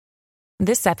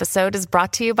This episode is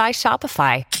brought to you by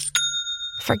Shopify.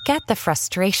 Forget the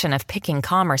frustration of picking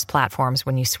commerce platforms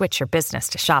when you switch your business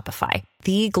to Shopify,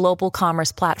 the global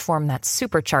commerce platform that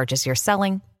supercharges your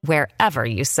selling wherever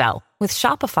you sell. With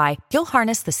Shopify, you'll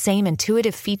harness the same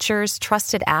intuitive features,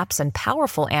 trusted apps, and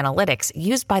powerful analytics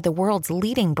used by the world's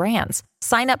leading brands.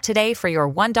 Sign up today for your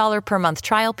 $1 per month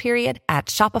trial period at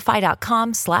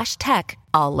shopify.com/tech,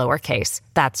 all lowercase.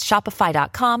 That's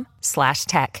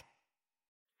shopify.com/tech.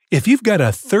 If you've got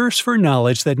a thirst for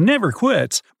knowledge that never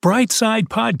quits, Brightside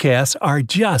Podcasts are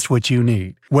just what you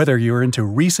need. Whether you're into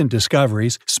recent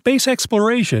discoveries, space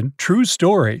exploration, true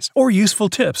stories, or useful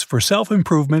tips for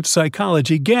self-improvement,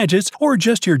 psychology, gadgets, or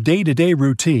just your day-to-day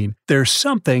routine, there's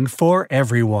something for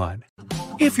everyone.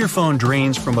 If your phone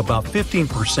drains from about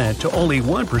 15% to only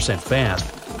 1%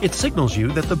 fast, it signals you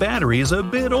that the battery is a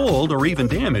bit old or even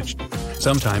damaged.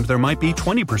 Sometimes there might be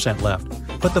 20% left,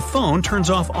 but the phone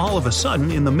turns off all of a sudden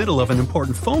in the middle of an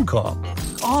important phone call.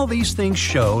 All these things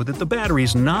show that the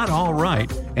battery's not all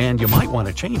right, and you might want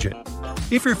to change it.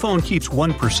 If your phone keeps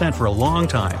 1% for a long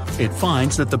time, it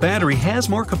finds that the battery has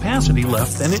more capacity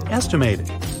left than it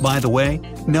estimated. By the way,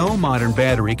 no modern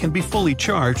battery can be fully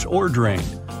charged or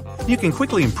drained. You can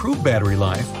quickly improve battery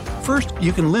life. First,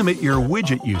 you can limit your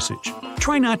widget usage.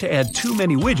 Try not to add too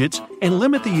many widgets and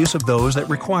limit the use of those that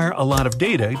require a lot of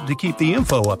data to keep the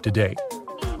info up to date.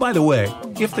 By the way,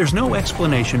 if there's no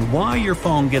explanation why your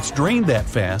phone gets drained that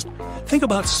fast, think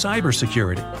about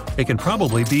cybersecurity. It can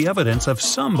probably be evidence of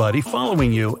somebody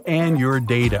following you and your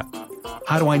data.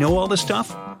 How do I know all this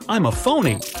stuff? I'm a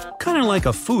phony. Kind of like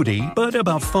a foodie, but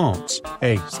about phones.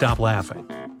 Hey, stop laughing.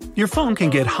 Your phone can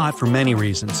get hot for many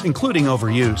reasons, including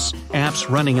overuse, apps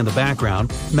running in the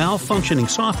background, malfunctioning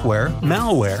software,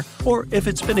 malware, or if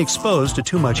it's been exposed to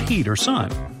too much heat or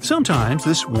sun. Sometimes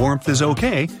this warmth is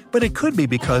okay, but it could be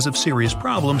because of serious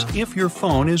problems if your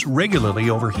phone is regularly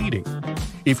overheating.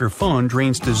 If your phone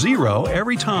drains to zero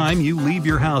every time you leave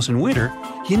your house in winter,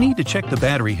 you need to check the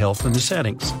battery health in the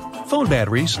settings. Phone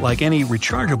batteries, like any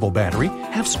rechargeable battery,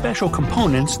 have special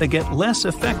components that get less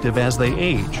effective as they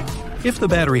age. If the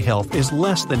battery health is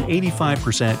less than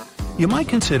 85%, you might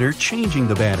consider changing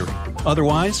the battery.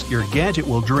 Otherwise, your gadget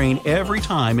will drain every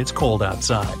time it's cold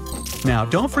outside. Now,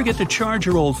 don't forget to charge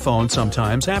your old phone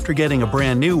sometimes after getting a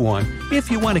brand new one if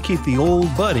you want to keep the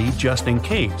old buddy just in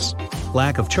case.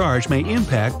 Lack of charge may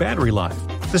impact battery life.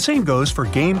 The same goes for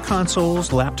game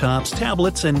consoles, laptops,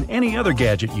 tablets, and any other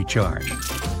gadget you charge.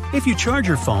 If you charge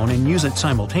your phone and use it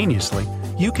simultaneously,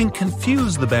 you can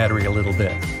confuse the battery a little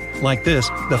bit. Like this,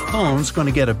 the phone's going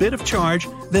to get a bit of charge,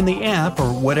 then the app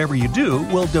or whatever you do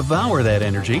will devour that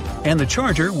energy, and the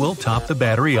charger will top the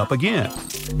battery up again.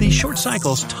 These short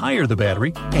cycles tire the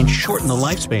battery and shorten the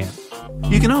lifespan.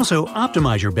 You can also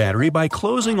optimize your battery by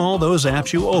closing all those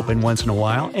apps you open once in a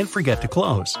while and forget to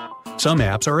close. Some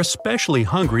apps are especially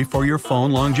hungry for your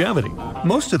phone longevity.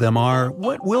 Most of them are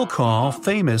what we'll call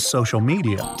famous social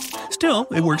media. Still,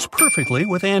 it works perfectly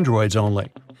with Androids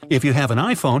only. If you have an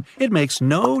iPhone, it makes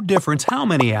no difference how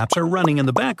many apps are running in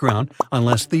the background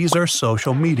unless these are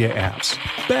social media apps.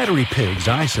 Battery pigs,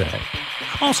 I say.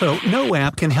 Also, no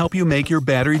app can help you make your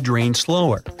battery drain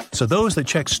slower, so those that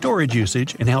check storage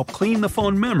usage and help clean the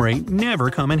phone memory never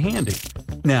come in handy.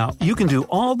 Now, you can do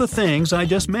all the things I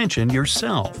just mentioned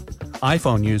yourself.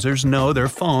 iPhone users know their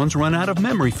phones run out of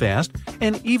memory fast,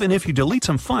 and even if you delete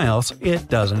some files, it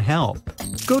doesn't help.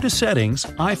 Go to Settings,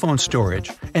 iPhone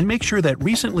Storage, and make sure that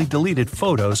recently deleted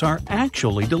photos are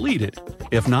actually deleted.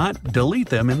 If not, delete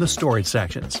them in the storage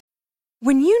sections.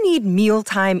 When you need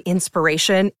mealtime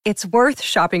inspiration, it's worth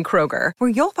shopping Kroger, where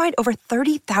you'll find over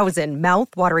 30,000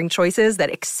 mouth-watering choices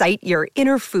that excite your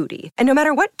inner foodie. And no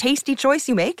matter what tasty choice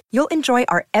you make, you'll enjoy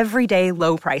our everyday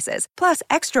low prices, plus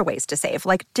extra ways to save,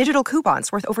 like digital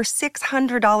coupons worth over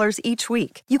 $600 each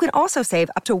week. You can also save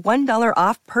up to $1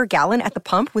 off per gallon at the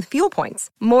pump with fuel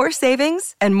points. More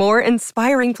savings and more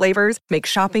inspiring flavors make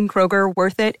shopping Kroger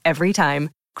worth it every time.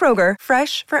 Kroger,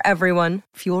 fresh for everyone.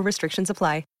 Fuel restrictions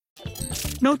apply.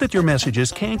 Note that your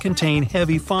messages can contain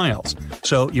heavy files,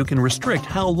 so you can restrict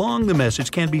how long the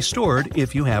message can be stored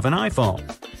if you have an iPhone.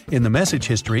 In the message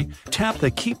history, tap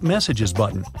the Keep Messages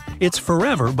button. It's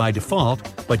forever by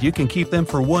default, but you can keep them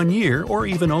for 1 year or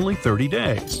even only 30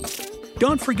 days.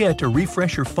 Don't forget to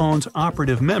refresh your phone's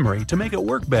operative memory to make it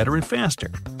work better and faster.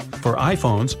 For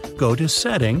iPhones, go to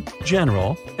Setting,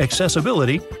 General,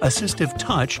 Accessibility, Assistive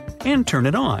Touch, and turn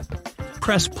it on.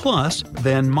 Press plus,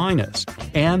 then minus,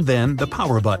 and then the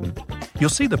power button. You'll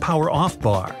see the power off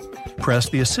bar. Press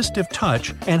the assistive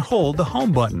touch and hold the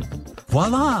home button.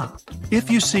 Voila! If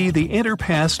you see the Enter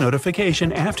Pass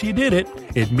notification after you did it,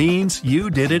 it means you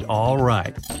did it all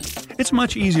right. It's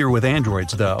much easier with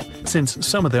Androids though, since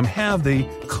some of them have the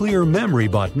Clear Memory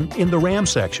button in the RAM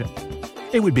section.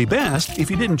 It would be best if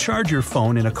you didn't charge your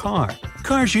phone in a car.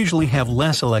 Cars usually have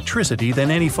less electricity than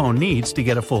any phone needs to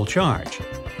get a full charge.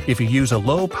 If you use a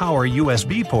low-power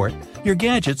USB port, your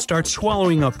gadget starts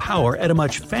swallowing up power at a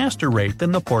much faster rate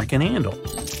than the port can handle.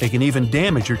 It can even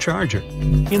damage your charger.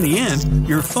 In the end,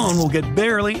 your phone will get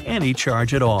barely any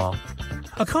charge at all.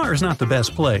 A car is not the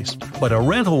best place, but a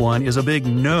rental one is a big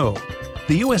no.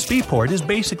 The USB port is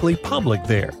basically public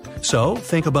there, so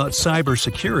think about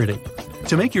cybersecurity.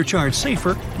 To make your charge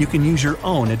safer, you can use your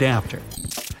own adapter.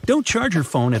 Don't charge your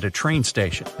phone at a train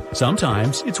station.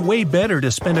 Sometimes it's way better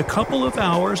to spend a couple of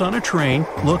hours on a train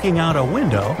looking out a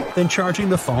window than charging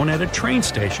the phone at a train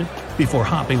station before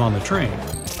hopping on the train.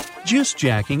 Juice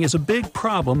jacking is a big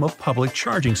problem of public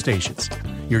charging stations.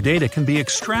 Your data can be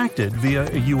extracted via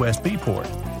a USB port.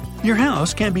 Your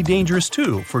house can be dangerous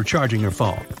too for charging your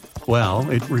phone. Well,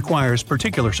 it requires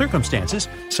particular circumstances,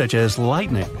 such as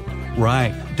lightning.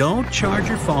 Right, don't charge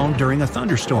your phone during a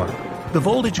thunderstorm. The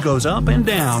voltage goes up and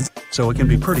down, so it can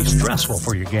be pretty stressful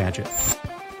for your gadget.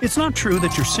 It's not true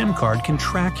that your SIM card can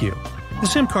track you. The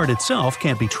SIM card itself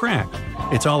can't be tracked.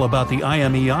 It's all about the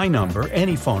IMEI number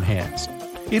any phone has.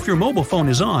 If your mobile phone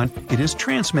is on, it is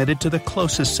transmitted to the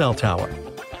closest cell tower.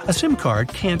 A SIM card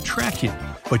can't track you,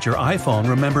 but your iPhone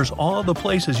remembers all the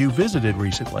places you visited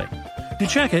recently. To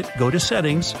check it, go to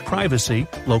Settings, Privacy,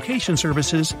 Location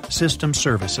Services, System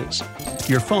Services.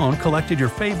 Your phone collected your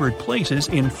favorite places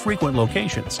in frequent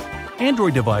locations.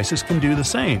 Android devices can do the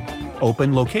same.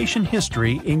 Open Location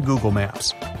History in Google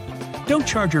Maps. Don't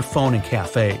charge your phone in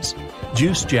cafes.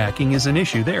 Juice jacking is an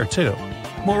issue there too.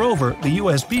 Moreover, the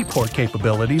USB port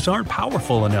capabilities aren't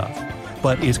powerful enough,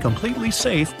 but is completely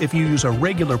safe if you use a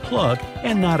regular plug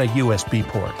and not a USB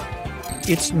port.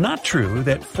 It's not true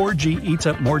that 4G eats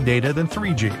up more data than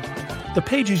 3G. The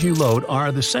pages you load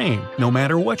are the same, no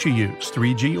matter what you use,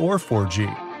 3G or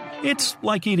 4G. It's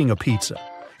like eating a pizza.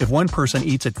 If one person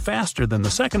eats it faster than the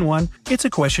second one, it's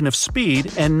a question of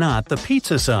speed and not the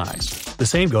pizza size. The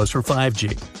same goes for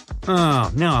 5G.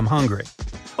 Oh, now I'm hungry.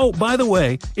 Oh, by the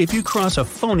way, if you cross a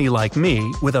phony like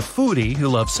me with a foodie who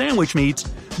loves sandwich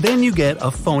meats, then you get a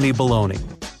phony baloney.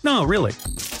 No, really.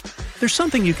 There's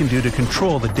something you can do to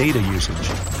control the data usage.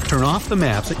 Turn off the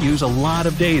maps that use a lot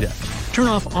of data. Turn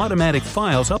off automatic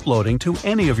files uploading to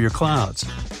any of your clouds.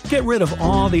 Get rid of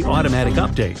all the automatic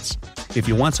updates. If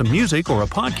you want some music or a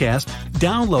podcast,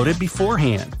 download it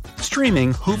beforehand.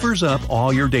 Streaming hoovers up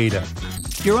all your data.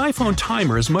 Your iPhone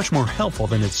timer is much more helpful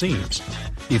than it seems.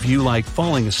 If you like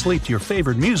falling asleep to your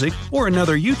favorite music or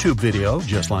another YouTube video,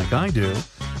 just like I do,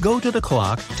 go to the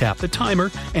clock, tap the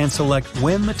timer, and select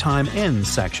When the Time Ends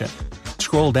section.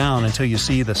 Scroll down until you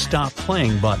see the Stop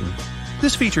Playing button.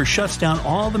 This feature shuts down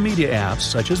all the media apps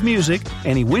such as music,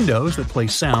 any windows that play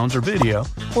sounds or video,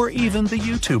 or even the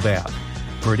YouTube app.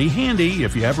 Pretty handy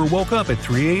if you ever woke up at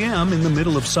 3 a.m. in the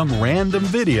middle of some random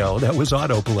video that was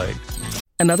autoplayed.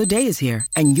 Another day is here,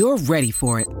 and you're ready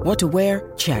for it. What to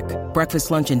wear? Check.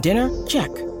 Breakfast, lunch, and dinner? Check.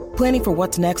 Planning for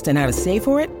what's next and how to save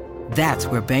for it? That's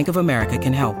where Bank of America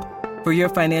can help. For your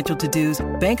financial to-dos,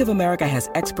 Bank of America has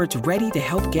experts ready to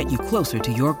help get you closer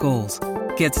to your goals.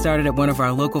 Get started at one of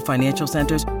our local financial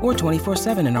centers or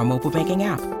 24/7 in our mobile banking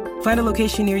app. Find a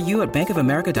location near you at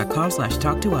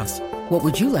bankofamerica.com/talktous. What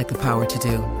would you like the power to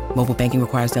do? Mobile banking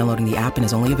requires downloading the app and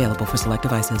is only available for select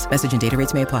devices. Message and data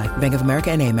rates may apply. Bank of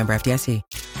America N.A., member FDIC.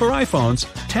 For iPhones,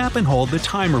 tap and hold the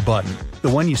timer button, the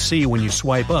one you see when you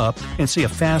swipe up and see a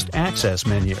fast access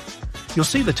menu. You'll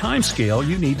see the time scale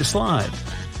you need to slide.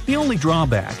 The only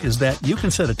drawback is that you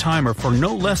can set a timer for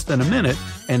no less than a minute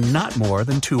and not more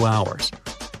than 2 hours.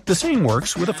 The same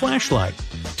works with a flashlight.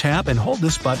 Tap and hold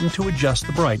this button to adjust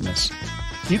the brightness.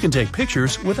 You can take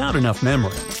pictures without enough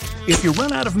memory. If you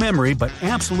run out of memory but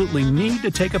absolutely need to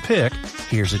take a pic,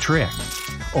 here's a trick.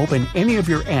 Open any of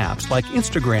your apps like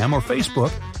Instagram or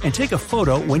Facebook and take a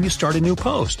photo when you start a new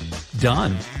post.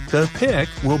 Done. The pic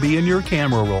will be in your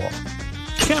camera roll.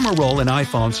 Camera Roll in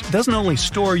iPhones doesn't only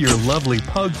store your lovely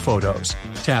pug photos.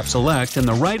 Tap Select in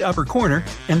the right upper corner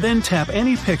and then tap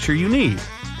any picture you need.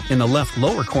 In the left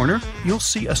lower corner, you'll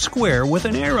see a square with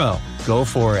an arrow. Go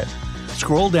for it.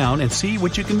 Scroll down and see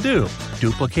what you can do.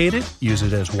 Duplicate it, use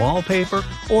it as wallpaper,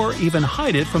 or even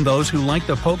hide it from those who like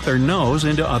to poke their nose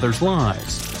into others'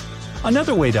 lives.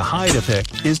 Another way to hide a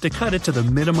pic is to cut it to the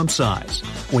minimum size.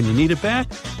 When you need it back,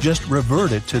 just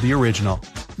revert it to the original.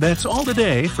 That's all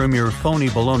today from your phony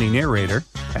baloney narrator.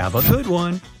 Have a good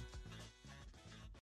one.